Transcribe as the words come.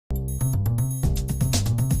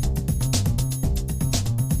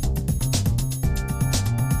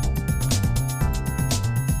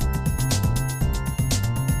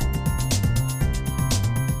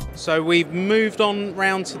So we've moved on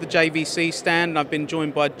round to the JVC stand, and I've been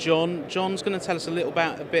joined by John. John's going to tell us a bit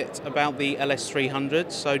about the LS300.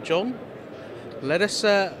 So John, let us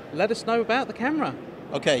know about the camera.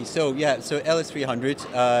 Okay, so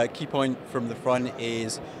LS300, key point from the front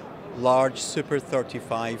is large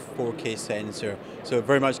Super35 4K sensor. So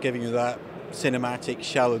very much giving you that cinematic,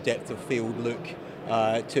 shallow depth of field look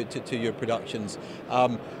to your productions.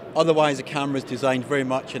 Otherwise, the camera is designed very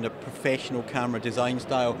much in a professional camera design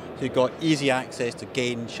style. So you've got easy access to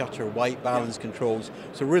gain, shutter, white balance controls.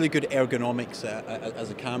 So really good ergonomics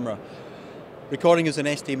as a camera. Recording is an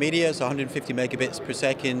SD media, it's 150 megabits per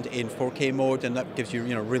second in 4K mode, and that gives you,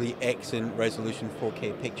 really excellent resolution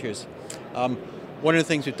 4K pictures. One of the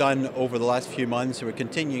things we've done over the last few months, and we're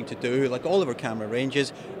continuing to do, like all of our camera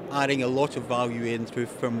ranges, adding a lot of value in through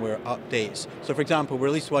firmware updates. So for example, we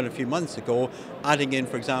released one a few months ago, adding in,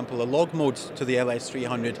 for example, a log mode to the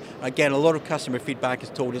LS300. Again, a lot of customer feedback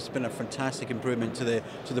has told us it's been a fantastic improvement to the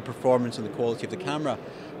performance and the quality of the camera.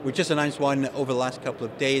 We just announced one over the last couple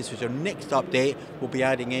of days, which our next update will be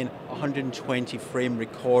adding in 120 frame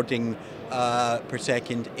recording per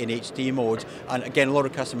second in HD mode. And again, a lot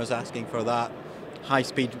of customers asking for that.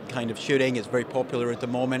 High-speed kind of shooting is very popular at the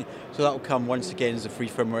moment, so that will come once again as a free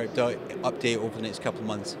firmware update over the next couple of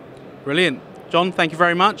months. Brilliant. John, thank you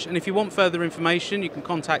very much. And if you want further information, you can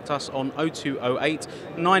contact us on 0208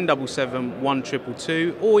 977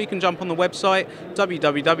 1222, or you can jump on the website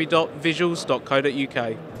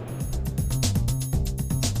www.visuals.co.uk.